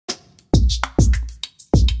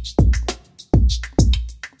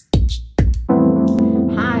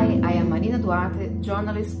Duarte,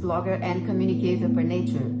 journalist, blogger, and communicator per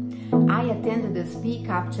nature. I attended the Speak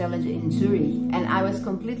Up Challenge in Zurich, and I was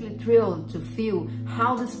completely thrilled to feel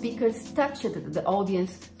how the speakers touched the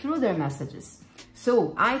audience through their messages.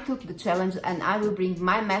 So I took the challenge, and I will bring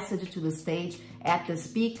my message to the stage at the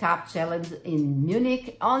Speak Up Challenge in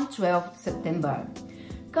Munich on 12th September.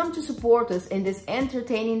 Come to support us in this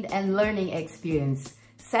entertaining and learning experience.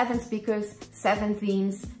 7 speakers, 7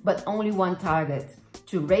 themes, but only one target: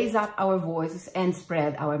 to raise up our voices and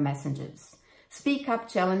spread our messages. Speak Up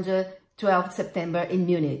Challenger, 12th September in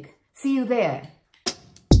Munich. See you there!